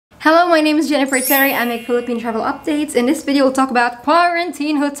Hello, my name is Jennifer Terry. I make Philippine travel updates. In this video, we'll talk about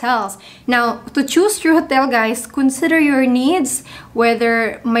quarantine hotels. Now, to choose your hotel, guys, consider your needs,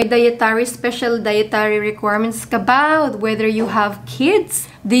 whether may special dietary requirements ka ba, whether you have kids,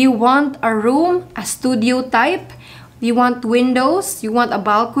 do you want a room, a studio type, you want windows, you want a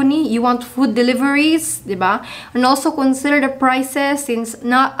balcony, you want food deliveries, diba? And also consider the prices since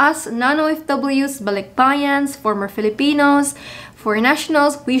us non-OFWs, balikbayans, former Filipinos, for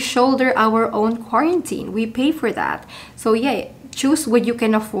nationals, we shoulder our own quarantine. We pay for that. So yeah, choose what you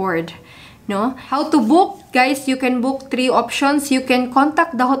can afford. No? How to book? Guys, you can book 3 options. You can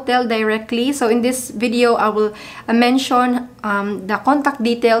contact the hotel directly. So in this video, I will mention the contact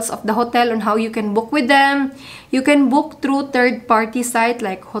details of the hotel on how you can book with them. You can book through third-party site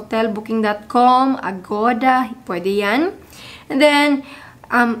like hotelbooking.com, Agoda, pwede yan. And then,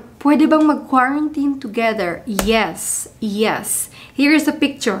 pwede bang mag-quarantine together? Yes, yes. Here is a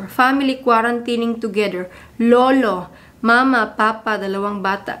picture. Family quarantining together. Lolo, mama, papa, dalawang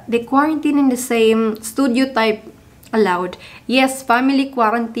bata. They quarantine in the same studio type allowed. Yes, family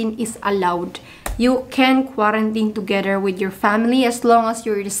quarantine is allowed. You can quarantine together with your family as long as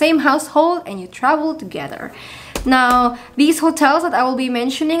you're in the same household and you travel together. Now, these hotels that I will be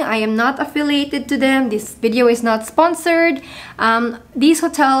mentioning, I am not affiliated to them. This video is not sponsored. These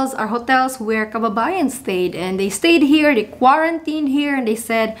hotels are hotels where kababayan stayed, and they stayed here, they quarantined here, and they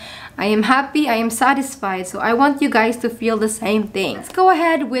said, I am happy, I am satisfied. So I want you guys to feel the same thing. Let's go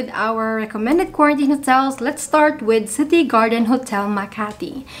ahead with our recommended quarantine hotels. Let's start with City Garden Hotel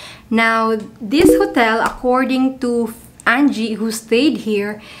Makati. Now, this hotel, according to Angie, who stayed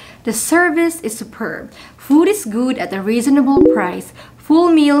here, the service is superb. Food is good at a reasonable price. Full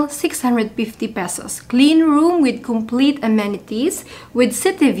meal, 650 pesos. Clean room with complete amenities with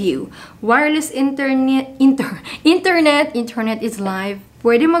city view. Wireless internet is live.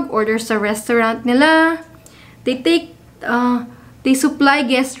 Pwede mag-order sa restaurant nila. They supply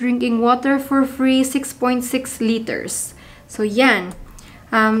guest drinking water for free, 6.6 liters. So yan.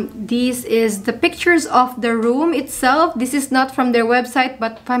 This is the pictures of the room itself. This is not from their website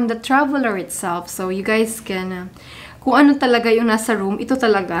but from the traveler itself. So you guys can, kung ano talaga yung nasa room, ito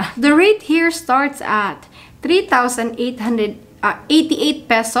talaga. The rate here starts at 3,888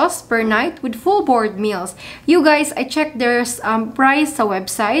 pesos per night with full board meals. You guys, I checked their price sa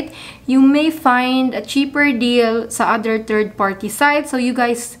website. You may find a cheaper deal sa other third-party sites. So you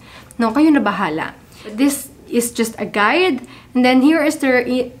guys, no, kayo na bahala. This is just a guide, and then here is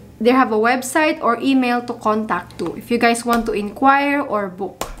they have a website or email to contact to if you guys want to inquire or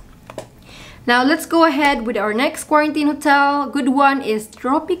book. Now let's go ahead with our next quarantine hotel. Good one is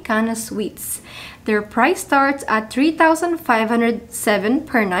Tropicana Suites. Their price starts at 3,507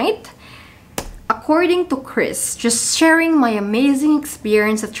 per night. According to Chris, just sharing my amazing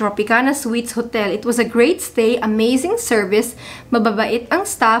experience at Tropicana Suites Hotel. It was a great stay, amazing service, mababait ang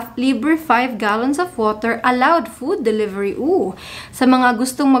staff, libre 5 gallons of water, allowed food delivery. Ooh, sa mga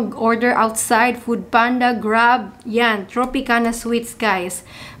gustong mag-order outside, Food Panda, Grab, yan, Tropicana Suites guys.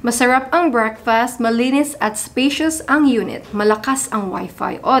 Masarap ang breakfast, malinis at spacious ang unit, malakas ang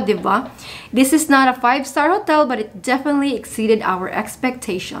wifi. O, diba? This is not a 5-star hotel but it definitely exceeded our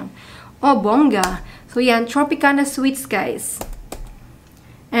expectation. Oh, bongga. So, yan, Tropicana Suites, guys.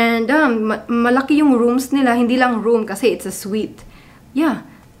 And, malaki yung rooms nila. Hindi lang room kasi it's a suite. Yeah.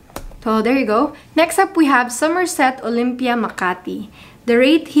 So, there you go. Next up, we have Somerset Olympia Makati. The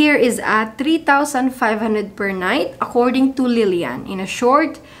rate here is at 3,500 per night, according to Lillian, in a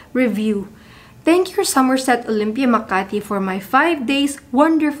short review. Thank you, Somerset Olympia Makati, for my 5 days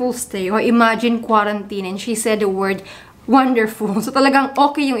wonderful stay. Or imagine quarantine. And she said the word wonderful. So talagang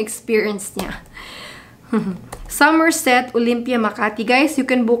okay yung experience niya. Somerset Olympia Makati. Guys, you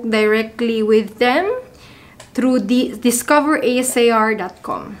can book directly with them through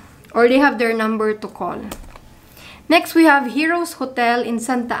discoverasar.com or they have their number to call. Next, we have Heroes Hotel in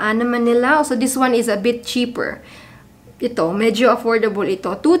Santa Ana, Manila. So this one is a bit cheaper. Ito, medyo affordable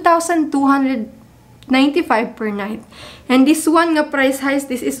ito. 2,295 per night. And this one nga price highs,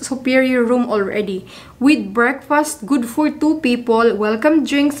 this is superior room already. With breakfast, good for 2 people, welcome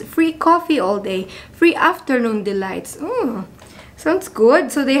drinks, free coffee all day, free afternoon delights. Ooh, sounds good.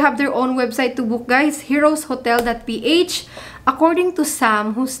 So they have their own website to book, guys, heroeshotel.ph. According to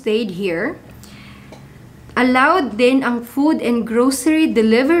Sam, who stayed here, allowed din ang food and grocery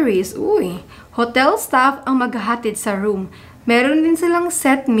deliveries. Uy, hotel staff ang maghahatid sa room. Meron din silang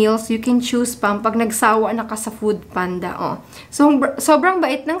set meals, you can choose pag nagsawa na ka sa Food Panda. Oh. So, sobrang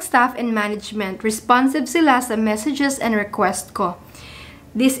bait ng staff and management. Responsive sila sa messages and request ko.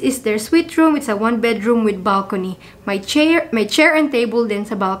 This is their suite room. It's a 1-bedroom with balcony. May chair and table din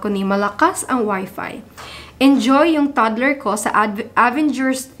sa balcony. Malakas ang Wi-Fi. Enjoy yung toddler ko sa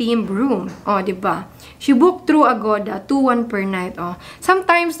Avengers themed room. Oh, diba? She booked through Agoda, 2-1 per night. Oh.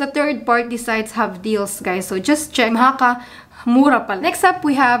 Sometimes the third-party sites have deals, guys. So just check. Mura pala. Next up,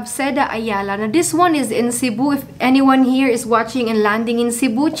 we have Seda Ayala. Now, this one is in Cebu. If anyone here is watching and landing in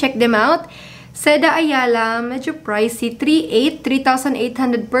Cebu, check them out. Seda Ayala, medyo pricey.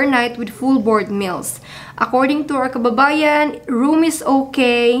 3,800 per night with full board meals. According to our kababayan, room is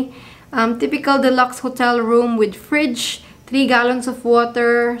okay. Typical deluxe hotel room with fridge, 3 gallons of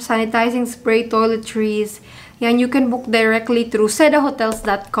water, sanitizing spray, toiletries. Yan, you can book directly through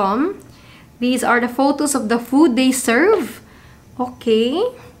sedahotels.com. These are the photos of the food they serve. Okay.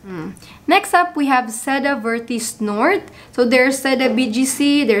 Next up, we have Seda Vertis North. So there's Seda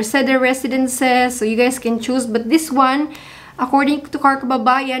BGC, there's Seda Residences. So you guys can choose. But this one, according to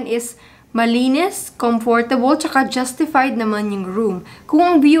Kababayan, is malinis, comfortable, tsaka justified naman yung room. Kung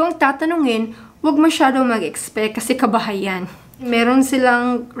ang view ang tatanungin, huwag masyadong mag-expect kasi kabahayan. Meron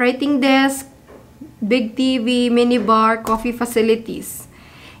silang writing desk, big TV, minibar, coffee facilities.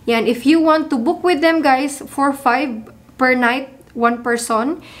 Yan, if you want to book with them, guys, for 5 per night, 1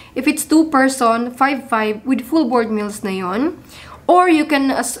 person. If it's 2 person, 5 with full board meals na yon. Or you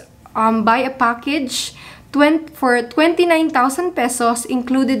can buy a package for 29,000 pesos,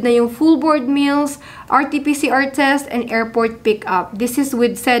 included na yung full board meals, RT-PCR test, and airport pickup. This is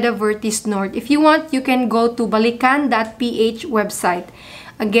with Seda Vertis North. If you want, you can go to balikan.ph website.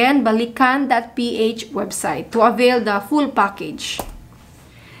 Again, balikan.ph website to avail the full package.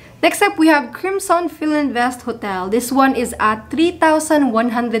 Next up, we have Crimson Philinvest Hotel. This one is at 3,130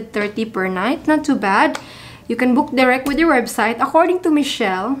 per night. Not too bad. You can book direct with your website. According to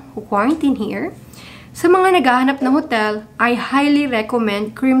Michelle, who quarantined here, sa mga naghahanap ng hotel, I highly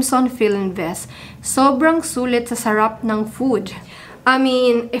recommend Crimson Philinvest. Sobrang sulit sa sarap ng food. I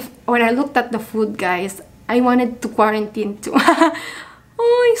mean, when I looked at the food, guys, I wanted to quarantine too.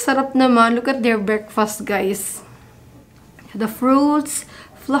 Ay, sarap naman. Look at their breakfast, guys. The fruits,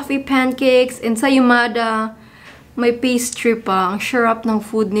 fluffy pancakes, and sa Yamada, may pastry pa. Ang sarap ng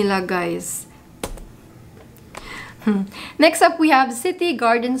food nila, guys. Next up, we have City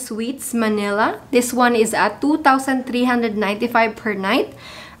Garden Suites, Manila. This one is at 2,395 per night.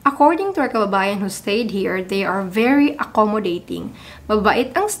 According to our kababayan who stayed here, they are very accommodating.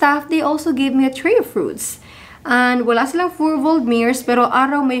 Mabait ang staff. They also gave me a tray of fruits. And wala silang four-walled mirrors, pero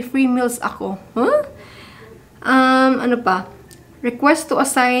araw may free meals ako. Huh? Ano pa? Request to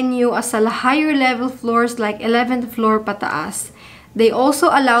assign you as a higher level floors like 11th floor pataas. They also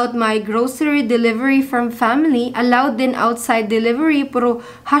allowed my grocery delivery from family. Allowed din outside delivery, pero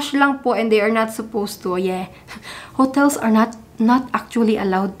hush lang po and they are not supposed to. Yeah. Hotels are not actually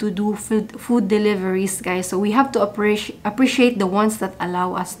allowed to do food deliveries, guys. So we have to appreciate the ones that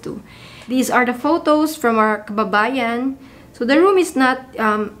allow us to. These are the photos from our kababayan. So the room is not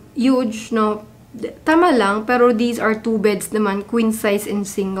huge, no. Tama lang, pero these are 2 beds naman, queen size and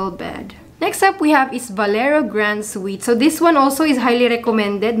single bed. Next up, we have is Valero Grand Suite. So this one also is highly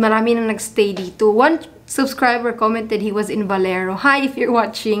recommended. Marami na nagstay dito. One subscriber commented he was in Valero. Hi, if you're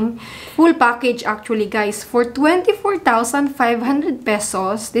watching. Full package actually, guys. For 24,500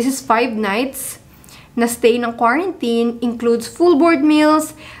 pesos, this is 5 nights na stay ng quarantine. Includes full board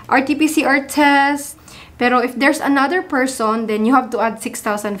meals, RT-PCR test. Pero if there's another person, then you have to add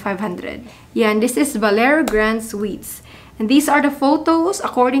 6,500. Yan, this is Valero Grand Suites. And these are the photos.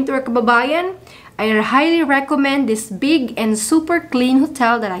 According to our kababayan, I highly recommend this big and super clean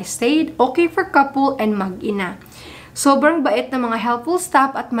hotel that I stayed. Okay for couple and mag-ina. Sobrang bait na mga helpful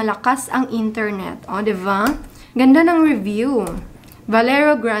staff at malakas ang internet. O, diba? Ganda ng review.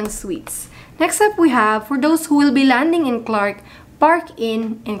 Valero Grand Suites. Next up, we have, for those who will be landing in Clark, Park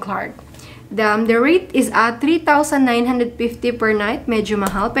Inn in Clark. The rate is at 3,950 per night. Medyo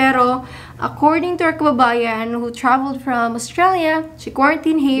mahal. Pero, according to our kababayan who traveled from Australia, she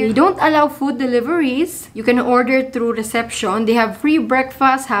quarantined here. They don't allow food deliveries. You can order through reception. They have free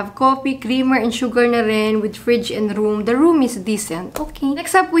breakfast, have coffee, creamer, and sugar na rin with fridge and room. The room is decent. Okay.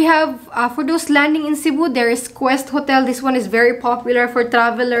 Next up, we have, for those landing in Cebu, there is Quest Hotel. This one is very popular for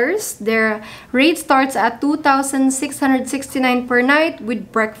travelers. Their rate starts at 2,669 per night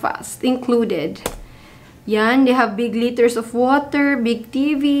with breakfast included. Yan, they have big liters of water, big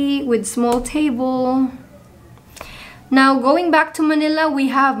TV with small table. Now, going back to Manila, we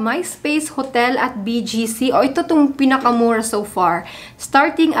have My Space Hotel at BGC. O, ito tong pinakamura so far.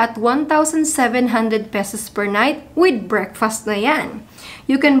 Starting at 1,700 pesos per night with breakfast na yan.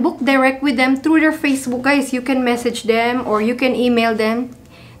 You can book direct with them through their Facebook, guys. You can message them or you can email them.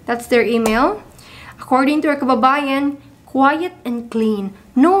 That's their email. According to our kababayan, quiet and clean.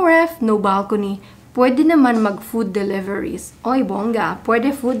 No ref, no balcony. Pwede naman mag-food deliveries. Oy, bongga.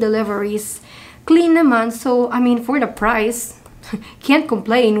 Pwede food deliveries. Clean naman. So, I mean, for the price, can't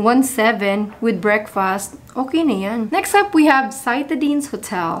complain. 1.7 with breakfast. Okay na yan. Next up, we have Citadines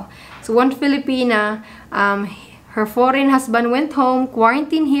Hotel. So, one Filipina, her foreign husband went home,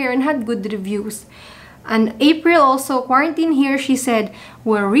 quarantined here, and had good reviews. And April also quarantined here. She said,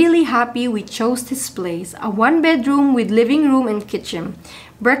 "We're really happy we chose this place. A 1-bedroom with living room and kitchen.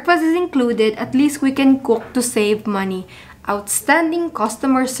 Breakfast is included. At least we can cook to save money. Outstanding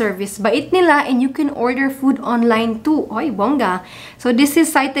customer service. Bait nila, and you can order food online too." Oy, bongga. So this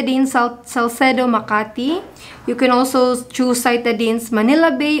is Citadines Salcedo, Makati. You can also choose Citadines Manila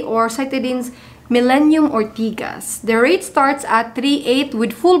Bay or Citadines Millennium Ortigas. The rate starts at 3.8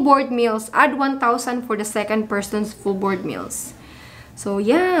 with full board meals. Add 1,000 for the second person's full board meals. So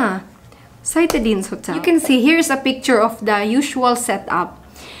yeah, Citadines Hotel. You can see here's a picture of the usual setup.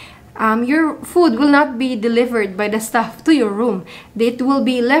 Your food will not be delivered by the staff to your room. It will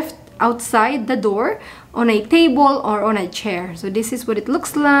be left outside the door on a table or on a chair. So this is what it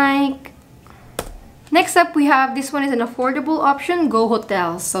looks like. Next up, we have, this one is an affordable option, Go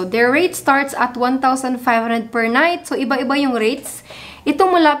Hotels. So their rate starts at 1,500 per night. So iba-iba yung rates.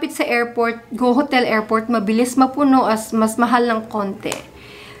 Itong malapit sa airport, Go Hotel Airport, mabilis mapuno as mas mahal ng konti.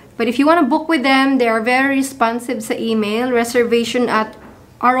 But if you want to book with them, they are very responsive sa email. Reservation at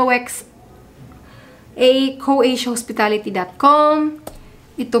roxa.coasiahospitality.com.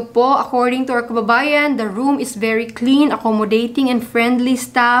 Ito po, according to our kababayan, the room is very clean, accommodating, and friendly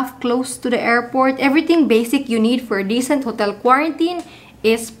staff, close to the airport. Everything basic you need for a decent hotel quarantine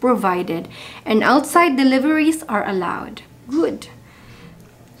is provided. And outside deliveries are allowed. Good.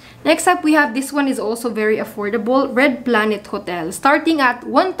 Next up, we have, this one is also very affordable, Red Planet Hotel. Starting at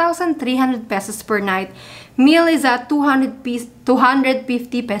 1,300 pesos per night. Meal is at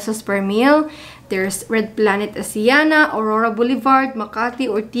 250 pesos per meal. There's Red Planet Asiana, Aurora Boulevard, Makati,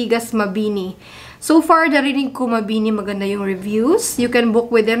 Ortigas, Mabini. So far, narinig ko Mabini, maganda yung reviews. You can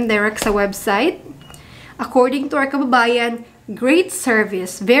book with them direct sa website. According to our kababayan, great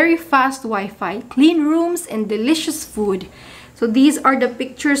service, very fast Wi-Fi, clean rooms, and delicious food. So these are the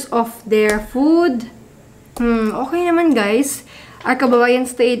pictures of their food. Okay naman guys. Our kababayan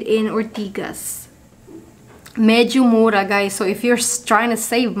stayed in Ortigas. Medyo mura guys. So if you're trying to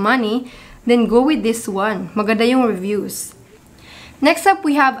save money, then go with this one. Maganda yung reviews. Next up,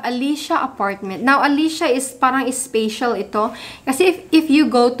 we have Alicia Apartment. Now, Alicia is parang spatial ito. Kasi if you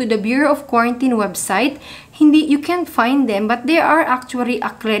go to the Bureau of Quarantine website, you can't find them, but they are actually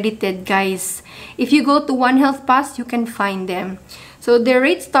accredited, guys. If you go to One Health Pass, you can find them. So, their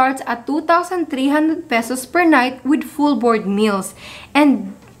rate starts at 2,300 pesos per night with full board meals.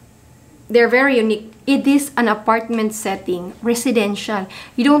 And they're very unique. It is an apartment setting, residential.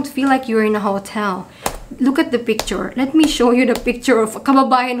 You don't feel like you're in a hotel. Look at the picture. Let me show you the picture of a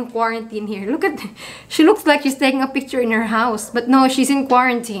kababayan who quarantine here. Look at, she looks like she's taking a picture in her house, but no, she's in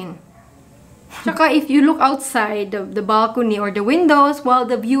quarantine. Tsaka if you look outside the balcony or the windows, while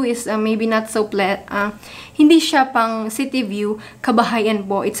the view is maybe not so hindi siya pang city view, kabahayan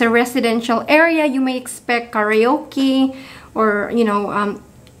po. It's a residential area. You may expect karaoke or, you know,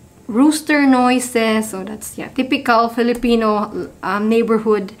 rooster noises. So that's, yeah, typical Filipino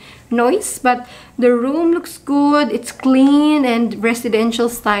neighborhood noise. But the room looks good. It's clean and residential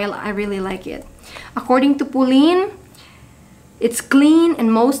style. I really like it. According to Pauline, it's clean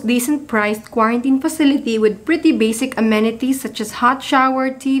and most decent priced quarantine facility with pretty basic amenities such as hot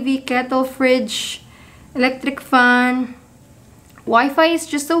shower, TV, kettle, fridge, electric fan. Wi-Fi is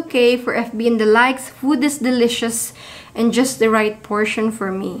just okay for FB and the likes. Food is delicious and just the right portion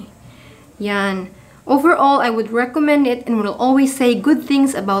for me. Yan. Overall, I would recommend it and will always say good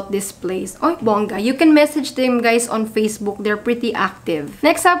things about this place. Oy, bongga. You can message them guys on Facebook. They're pretty active.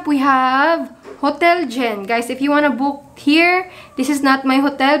 Next up, we have Hotel Gen. Guys, if you want to book here, this is not my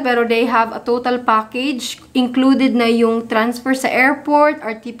hotel, pero they have a total package. Included na yung transfer sa airport,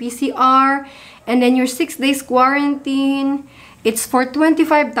 RT-PCR, and then your 6 days quarantine. It's for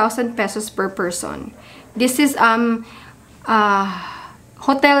 25,000 pesos per person. This is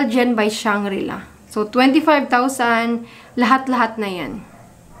Hotel Gen by Shangri-La. So, 25,000, lahat-lahat na yan.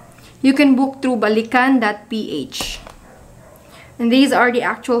 You can book through balikan.ph. And these are the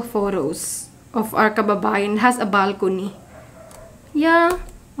actual photos of our kababayan. It has a balcony. Yeah,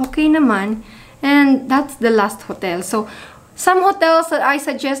 okay naman. And that's the last hotel. So, some hotels that I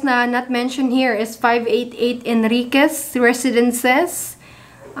suggest na not mentioned here is 588 Enriquez Residences.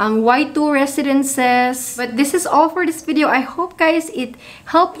 Y2 residences. But this is all for this video. I hope, guys, it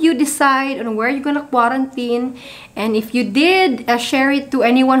helped you decide on where you're gonna quarantine. And if you did, share it to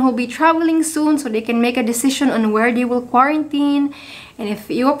anyone who'll be traveling soon so they can make a decision on where they will quarantine. And if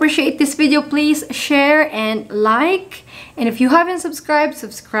you appreciate this video, please share and like. And if you haven't subscribed,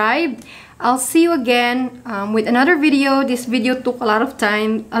 subscribe. I'll see you again with another video. This video took a lot of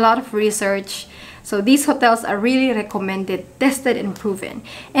time, a lot of research. So these hotels are really recommended, tested, and proven.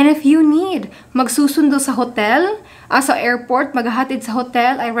 And if you need magsusundo sa hotel, sa airport, maghahatid sa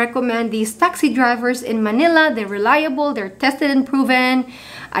hotel, I recommend these taxi drivers in Manila. They're reliable, they're tested and proven.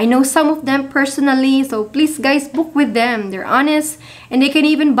 I know some of them personally, so please guys, book with them. They're honest, and they can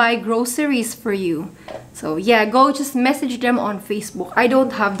even buy groceries for you. So yeah, go just message them on Facebook. I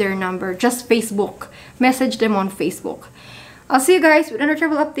don't have their number, just Facebook. Message them on Facebook. I'll see you guys with another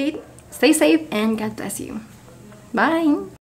travel update. Stay safe and God bless you. Bye!